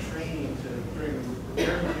use the train to bring the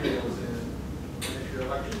repair materials in. And if your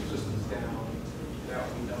electrical system's down, that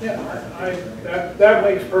would be done. Yeah, that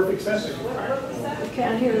makes perfect sense. I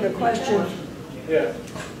can't hear the question. Yeah.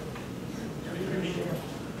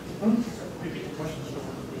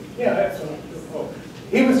 Yeah, that's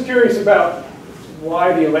he was curious about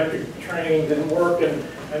why the electric train didn't work, and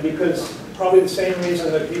because probably the same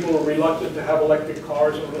reason that people were reluctant to have electric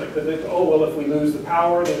cars, because they, oh, well, if we lose the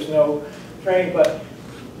power, there's no train. But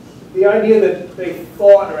the idea that they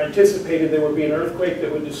thought or anticipated there would be an earthquake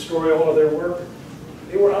that would destroy all of their work,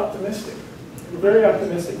 they were optimistic. They were very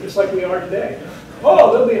optimistic, just like we are today.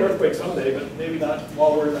 Oh, there'll be an earthquake someday, but maybe not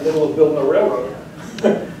while we're in the middle of building a railroad.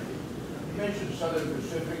 You mentioned Southern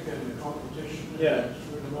Pacific and the competition. Yeah.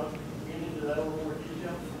 Get into that a little more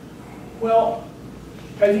detail? Well,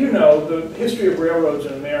 as you know, the history of railroads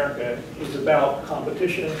in America is about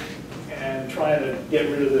competition and trying to get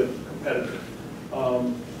rid of the competitor.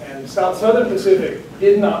 And Southern Pacific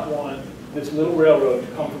did not want this little railroad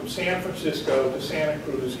to come from San Francisco to Santa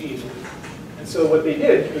Cruz easily. And so what they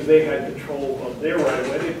did, because they had control of their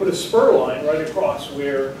right-of-way, they put a spur line right across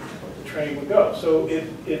where the train would go. So it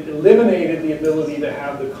eliminated the ability to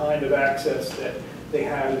have the kind of access that they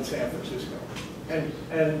had in San Francisco.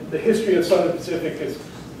 And the history of Southern Pacific is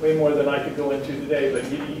way more than I could go into today, but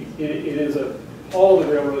all the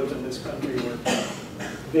railroads in this country were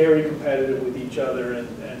very competitive with each other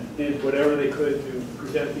and did whatever they could to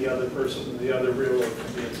prevent the other person, the other railroad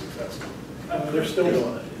from being successful. They're still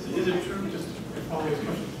doing it. Is it true, just to follow this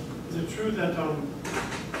question, is it true that,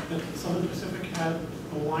 that Southern Pacific had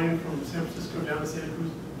a line from San Francisco down to Santa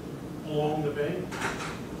Cruz along the bay?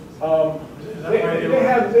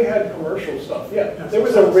 They had commercial stuff, yeah. There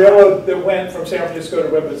was a railroad that went from San Francisco to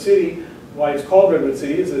Redwood City. Why it's called Redwood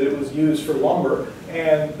City is that it was used for lumber.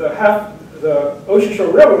 And the Ocean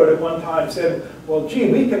Shore Railroad at one time said, well,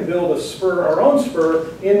 gee, we can build a spur, our own spur,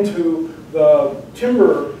 into the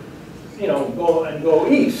timber, go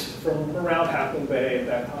east from around Half Moon Bay at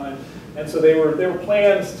that time. And so there were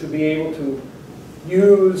plans to be able to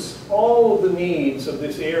use all of the needs of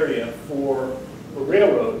this area for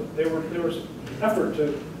railroad. There was effort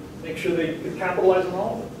to make sure they could capitalize on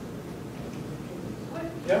all of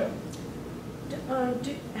it. Yeah.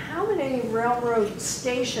 How many railroad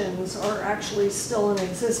stations are actually still in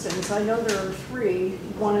existence? I know there are 3,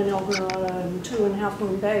 1 in El Dorado and 2 in Half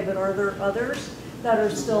Moon Bay, but are there others that are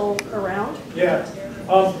still around? Yeah.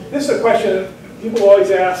 This is a question that people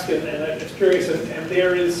always ask, and it's curious, and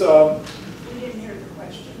there is... We didn't hear the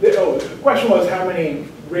question. The question was how many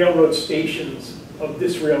railroad stations of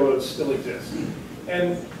this railroad still exist.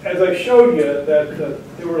 And as I showed you, that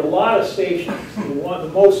there were a lot of stations. The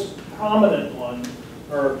most prominent one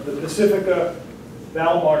are the Pacifica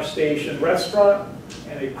Valmar Station restaurant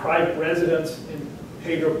and a private residence in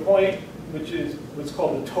Pedro Point, which is what's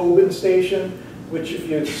called the Tobin Station, which if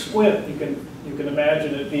you squint, you can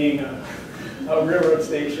imagine it being a railroad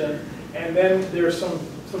station. And then there's some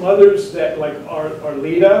others that, like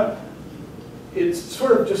Arleta. It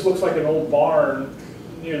sort of just looks like an old barn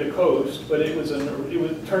near the coast, but it was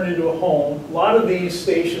turned into a home. A lot of these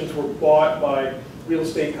stations were bought by real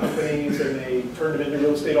estate companies, and they turned them into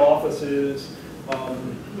real estate offices.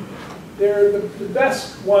 They're the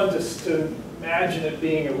best one to imagine it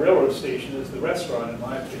being a railroad station is the restaurant, in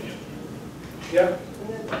my opinion. Yeah? And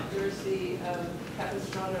then there's the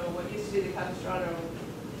Capistrano, what used to be the Capistrano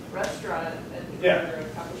restaurant at the corner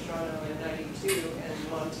of Capistrano and 92 and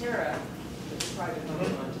Montera, which is private home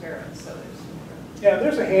in Montera, so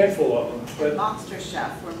there's a handful of them. But Monster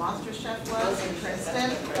Chef, where Monster Chef was in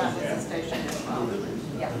Princeton, that was a station as well.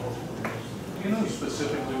 Yeah. Do you know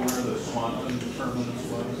specifically where the Swanton terminus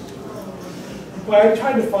was? Well, I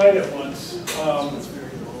tried to find it once,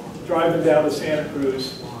 driving down to Santa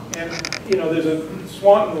Cruz. And, there's a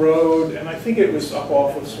Swanton Road, and I think it was up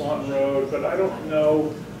off of Swanton Road, but I don't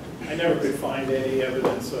know. I never could find any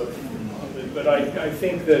evidence of it. But I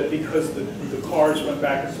think that because the cars went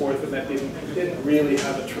back and forth and that didn't really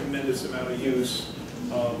have a tremendous amount of use,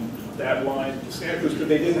 that line to Santa Cruz, because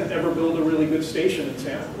they didn't ever build a really good station in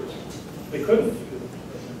Santa Cruz. They couldn't.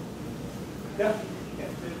 Yeah.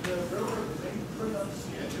 Did the railroad, did they put up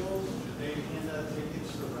schedules? Did they hand out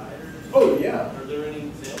tickets to riders? Oh, yeah. Are there any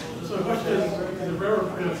examples? So the question is, the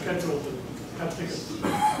railroad put a schedule to have tickets?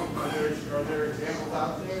 Are there examples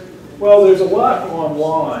out there? Well, there's a lot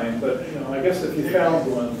online, but I guess if you found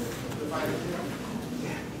one.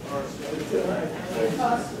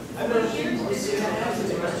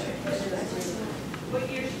 what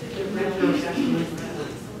years did the railroad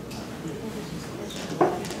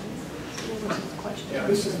Yeah,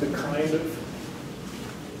 this is the kind of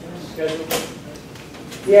schedule.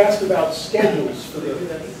 He asked about schedules for the.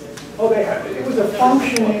 Oh, they have. It was a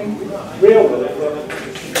functioning railroad.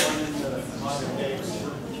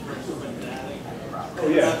 Oh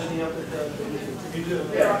yeah.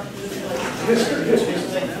 Yeah. History.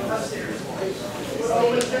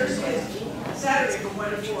 Saturday from 1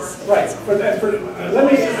 to 4. Right. Let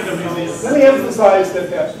me emphasize that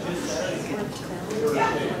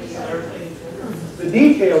the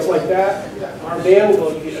details like that are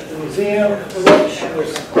available at the museum, and there's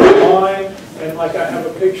online, and like I have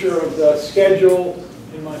a picture of the schedule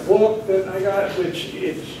in my book that I got, which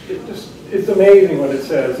it's amazing what it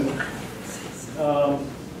says. And,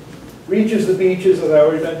 reaches the beaches, as I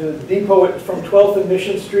already mentioned, the depot from 12th and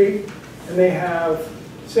Mission Street, and they have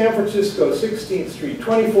San Francisco, 16th Street,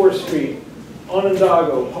 24th Street,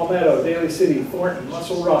 Onondaga, Palmetto, Daly City, Thornton,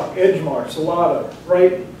 Muscle Rock, Edgemar, Salada,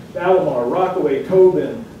 Bright, Valamar, Rockaway,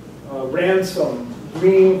 Tobin, Ransom,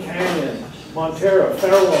 Green Canyon, Montera,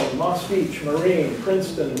 Farallon, Moss Beach, Marine,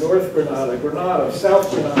 Princeton, North Granada, Granada, South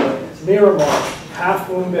Granada, Miramar, Half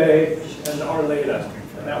Moon Bay, and Arleta.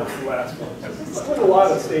 And that was the last one. There was a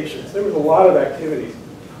lot of stations. There was a lot of activity.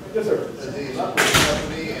 Yes, sir. The electric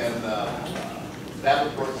company and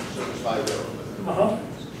Davenport service by railroad. Uh-huh.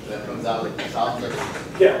 That comes out of the south side.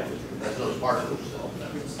 Yeah. That's those part of it still.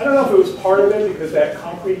 I don't know if it was part of it because that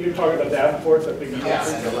concrete, you're talking about Davenport, that big concrete.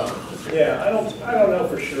 Yeah, and the level. Yeah, I don't know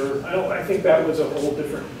for sure. I think that was a whole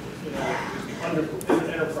different,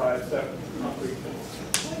 enterprise, that concrete.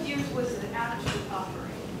 What years was it actually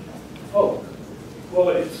operating? Oh, well,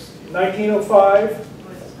 it's 1905,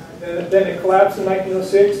 and then it collapsed in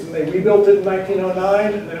 1906, and they rebuilt it in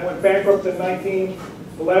 1909, and then it went bankrupt in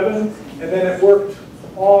 1911, and then it worked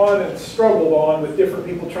on and struggled on with different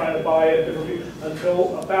people trying to buy it,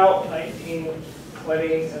 until about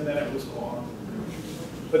 1920, and then it was gone.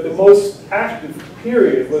 But the most active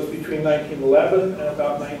period was between 1911 and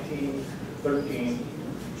about 1913.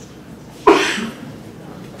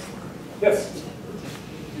 Yes?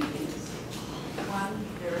 One,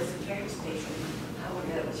 there is a train station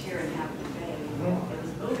that was here in Half Moon Bay. It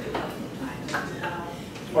was moved a couple of times.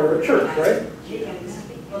 Part of a church, right?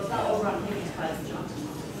 Well, it's not over on Higgins by the Johnson.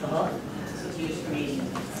 Uh-huh. So it's used for meetings.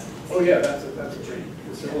 Oh yeah, that's a great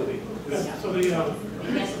facility. So the,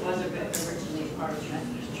 And yes, it was originally part of the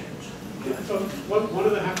Methodist Church. so one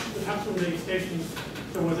of the Half Moon Bay stations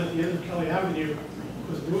that was at the end of Kelly Avenue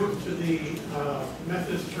was moved to the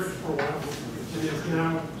Methodist Church for a while, and is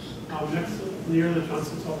now near the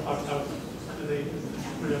Johnson Salt House, and they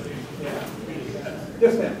put up the. Yeah.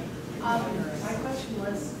 Yes, ma'am. My question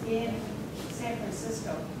was, in San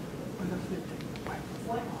Francisco,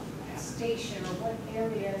 what station or what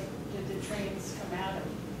area did the trains come out of?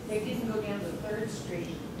 They didn't go down to 3rd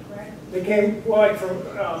Street, correct? They came, well, like from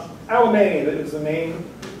Alamany, that is the main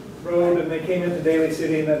road, and they came into Daly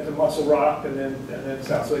City and then to Muscle Rock and then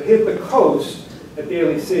south. So it hit the coast at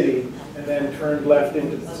Daly City and then turned left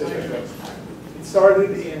into the Pacific Coast. It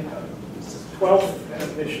started in 12th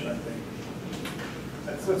and Mission, I think.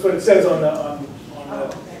 That's what it says on the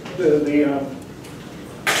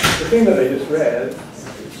thing that I just read.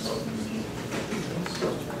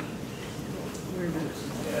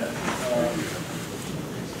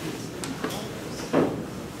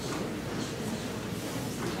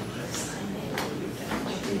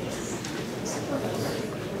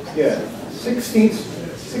 Yeah, 16th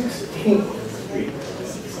Street.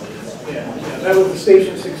 Yeah, that was the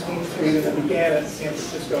station, 16th Street, and it began at San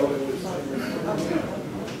Francisco. It was,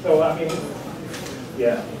 so I mean,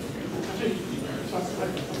 yeah.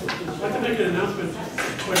 I'd like to make an announcement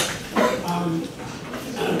quick.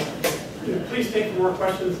 Please take more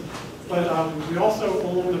questions, but we also,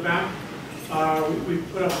 along the back, we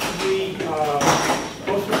put up 3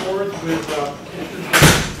 poster boards with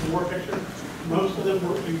pictures, more pictures. Most of them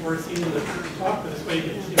we were seen in the talk, but this way you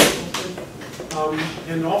can see it closely.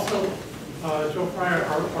 And also, Joe Fryer,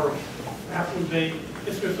 our Half Moon Bay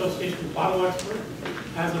History Association bottle expert,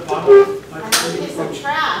 has a bottle. I have a piece of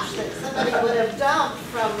trash that somebody would have dumped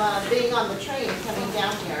from being on the train coming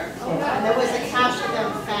down here. And there was a cache of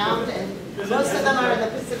them found, and most of them are in the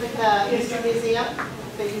Pacifica History Museum.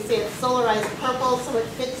 But you see it's solarized purple, so it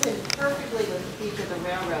fits in perfectly with the beach of the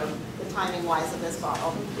railroad, the timing wise of this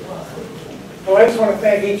bottle. Well, I just want to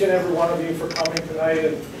thank each and every one of you for coming tonight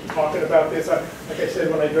and talking about this. Like I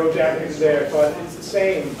said, when I drove down here today, I thought it's the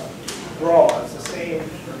same draw, it's the same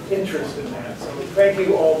interest in that. So thank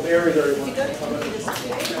you all very, very much for coming.